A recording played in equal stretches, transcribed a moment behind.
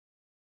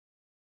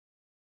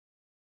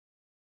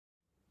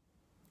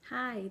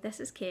Hi, this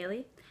is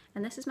Kelly,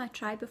 and this is my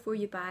try before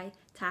you buy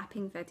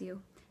tapping video.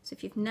 So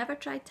if you've never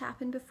tried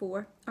tapping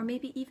before, or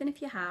maybe even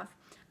if you have,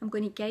 I'm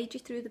going to guide you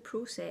through the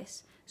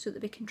process so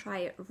that we can try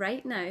it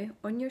right now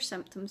on your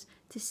symptoms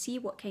to see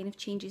what kind of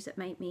changes it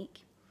might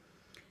make.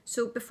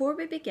 So before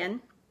we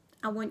begin,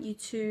 I want you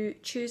to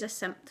choose a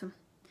symptom.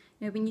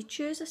 Now when you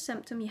choose a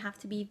symptom, you have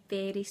to be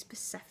very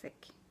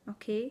specific.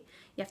 Okay,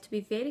 you have to be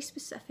very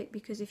specific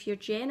because if your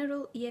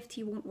general EFT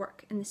won't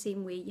work in the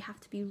same way, you have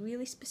to be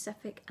really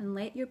specific and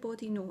let your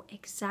body know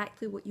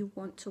exactly what you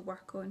want to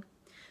work on.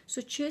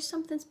 So choose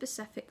something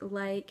specific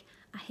like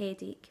a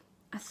headache,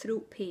 a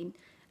throat pain,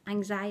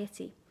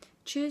 anxiety.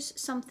 Choose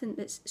something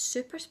that's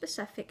super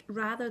specific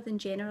rather than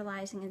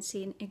generalizing and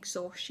saying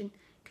exhaustion,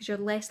 because you're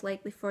less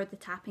likely for the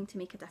tapping to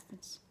make a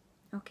difference.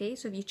 Okay,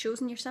 so have you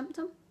chosen your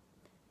symptom?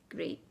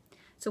 Great.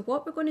 So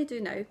what we're going to do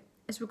now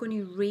is we're going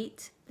to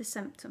rate the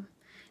symptom.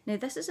 Now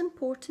this is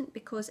important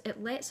because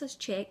it lets us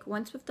check,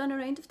 once we've done a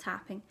round of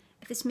tapping,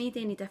 if it's made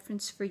any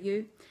difference for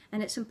you,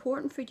 and it's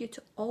important for you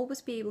to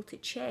always be able to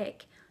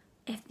check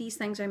if these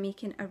things are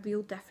making a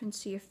real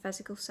difference to your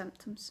physical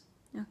symptoms.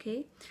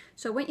 Okay,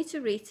 so I want you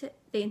to rate it,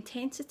 the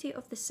intensity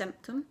of the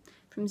symptom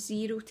from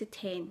 0 to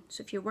 10.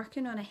 So if you're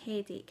working on a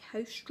headache,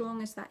 how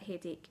strong is that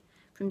headache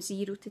from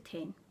 0 to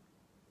 10?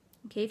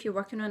 Okay, if you're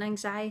working on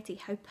anxiety,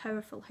 how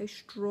powerful, how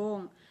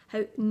strong,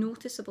 how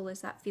noticeable is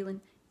that feeling?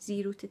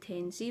 0 to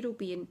 10. 0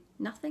 being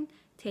nothing,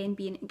 10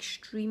 being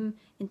extreme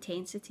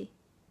intensity.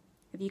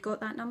 Have you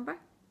got that number?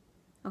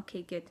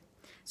 Okay, good.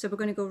 So we're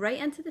going to go right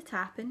into the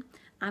tapping.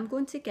 I'm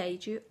going to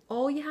guide you.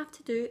 All you have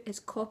to do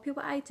is copy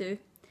what I do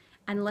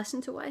and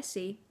listen to what I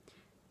say.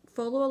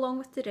 Follow along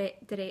with the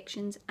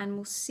directions and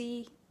we'll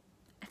see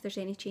if there's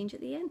any change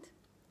at the end.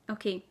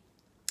 Okay,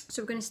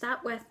 so we're going to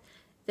start with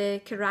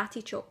the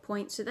karate chop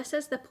point. So this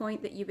is the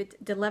point that you would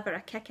deliver a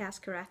kick-ass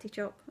karate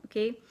chop,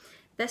 okay?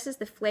 This is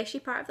the fleshy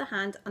part of the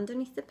hand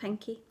underneath the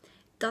pinky.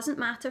 Doesn't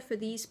matter for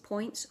these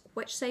points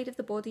which side of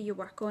the body you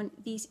work on.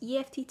 These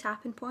EFT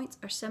tapping points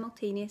are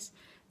simultaneous.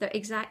 They're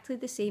exactly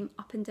the same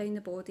up and down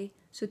the body,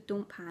 so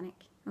don't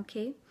panic,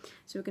 okay?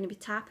 So we're going to be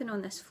tapping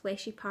on this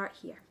fleshy part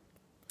here.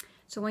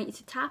 So I want you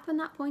to tap on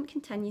that point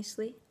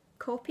continuously.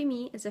 Copy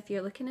me as if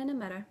you're looking in a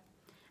mirror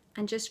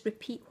and just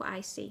repeat what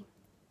I say.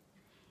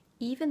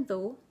 Even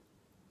though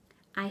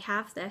I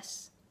have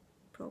this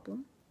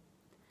problem,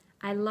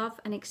 I love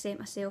and accept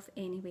myself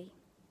anyway.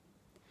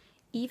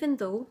 Even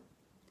though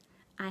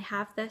I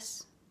have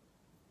this,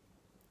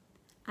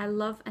 I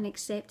love and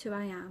accept who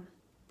I am.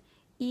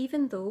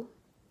 Even though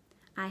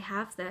I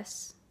have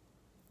this,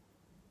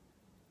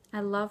 I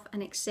love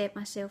and accept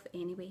myself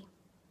anyway.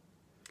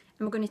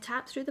 And we're going to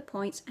tap through the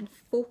points and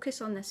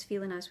focus on this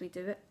feeling as we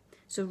do it.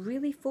 So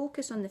really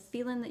focus on the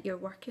feeling that you're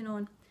working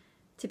on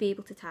to be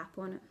able to tap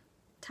on it.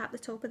 Tap the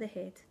top of the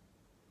head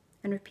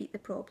and repeat the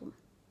problem.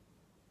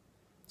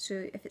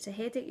 So if it's a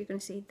headache, you're going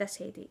to say this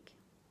headache,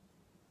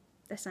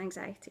 this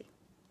anxiety,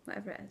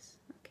 whatever it is.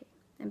 Okay,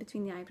 in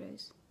between the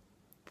eyebrows.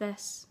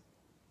 This.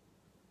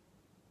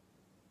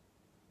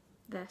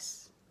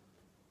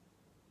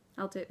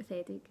 I'll do it with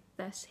headache.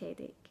 This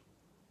headache.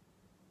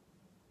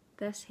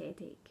 This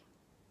headache.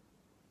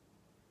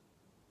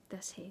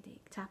 This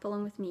headache. Tap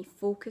along with me.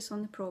 Focus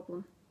on the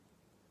problem.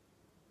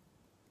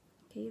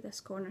 Okay,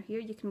 this corner here,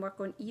 you can work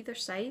on either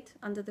side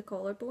under the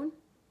collarbone,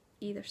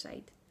 either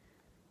side.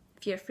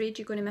 If you're afraid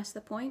you're going to miss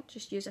the point,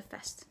 just use a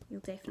fist.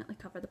 You'll definitely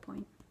cover the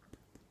point.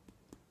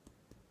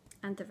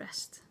 And the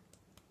wrist.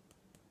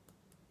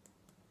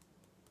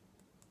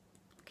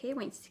 Okay, I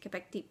want you to take a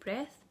big deep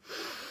breath.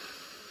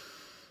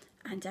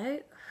 And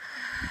out.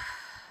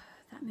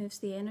 That moves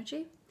the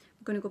energy.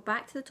 We're going to go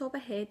back to the top of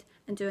the head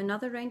and do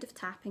another round of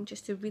tapping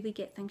just to really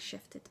get things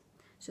shifted.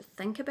 So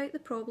think about the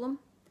problem.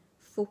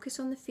 Focus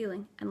on the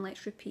feeling and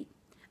let's repeat.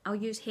 I'll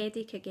use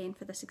headache again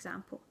for this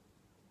example.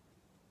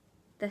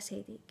 This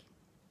headache.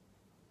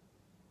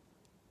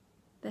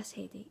 This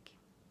headache.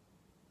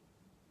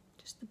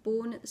 Just the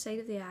bone at the side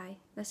of the eye.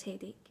 This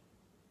headache.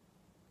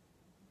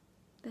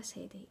 This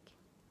headache.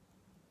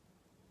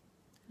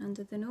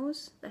 Under the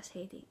nose, this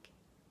headache.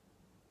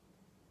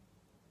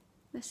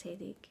 This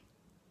headache.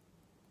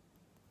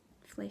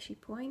 Fleshy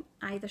point,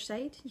 either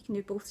side. You can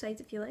do both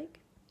sides if you like.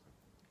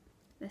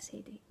 This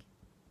headache.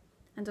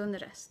 And on the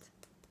wrist.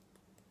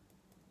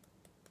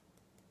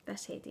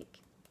 This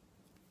headache.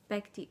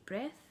 Big deep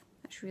breath,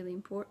 that's really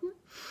important.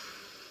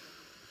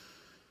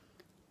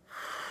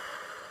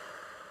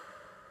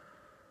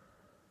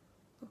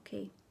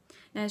 Okay,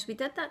 now as we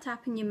did that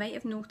tapping, you might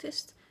have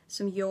noticed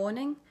some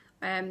yawning,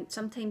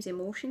 sometimes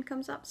emotion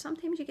comes up,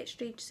 sometimes you get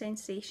strange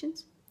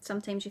sensations,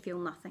 sometimes you feel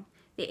nothing.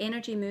 The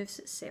energy moves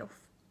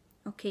itself.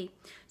 Okay,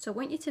 so I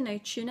want you to now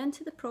tune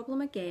into the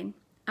problem again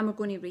and we're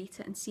going to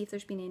rate it and see if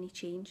there's been any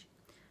change.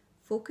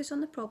 Focus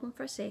on the problem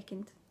for a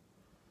second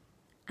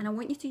and I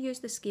want you to use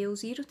the scale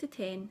 0 to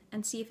 10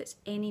 and see if it's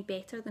any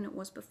better than it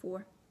was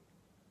before.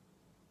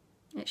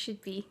 It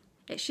should be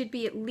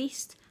at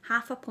least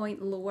half a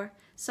point lower.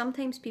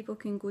 Sometimes people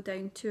can go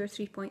down 2 or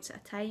 3 points at a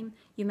time.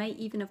 You might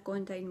even have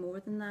gone down more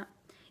than that.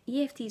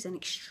 EFT is an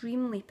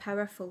extremely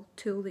powerful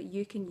tool that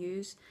you can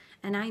use,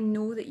 and I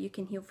know that you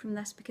can heal from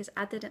this because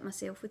I did it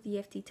myself with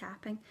EFT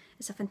tapping.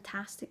 It's a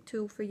fantastic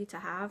tool for you to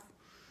have.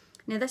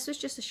 Now, this was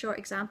just a short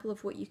example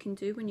of what you can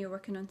do when you're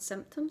working on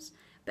symptoms,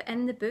 but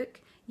in the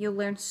book you'll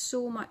learn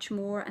so much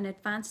more and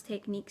advanced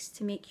techniques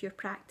to make your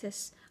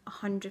practice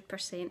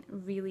 100%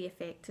 really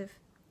effective.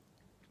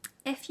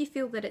 If you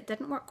feel that it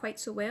didn't work quite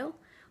so well,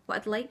 what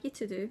I'd like you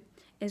to do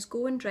is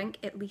go and drink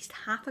at least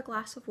half a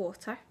glass of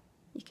water.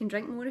 You can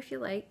drink more if you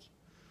like,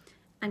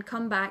 and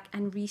come back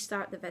and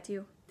restart the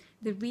video.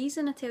 The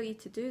reason I tell you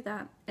to do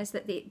that is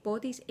that the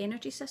body's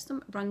energy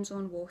system runs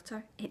on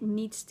water. It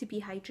needs to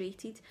be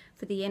hydrated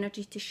for the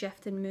energy to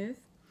shift and move.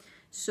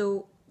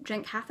 So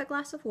drink half a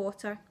glass of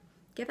water,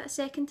 give it a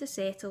second to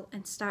settle,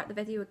 and start the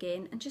video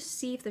again and just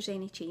see if there's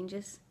any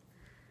changes.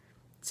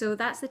 So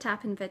that's the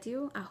tapping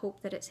video. I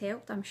hope that it's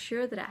helped. I'm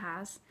sure that it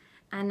has.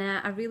 And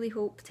I really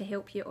hope to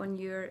help you on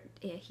your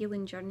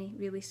healing journey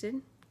really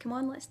soon. Come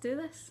on, let's do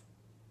this.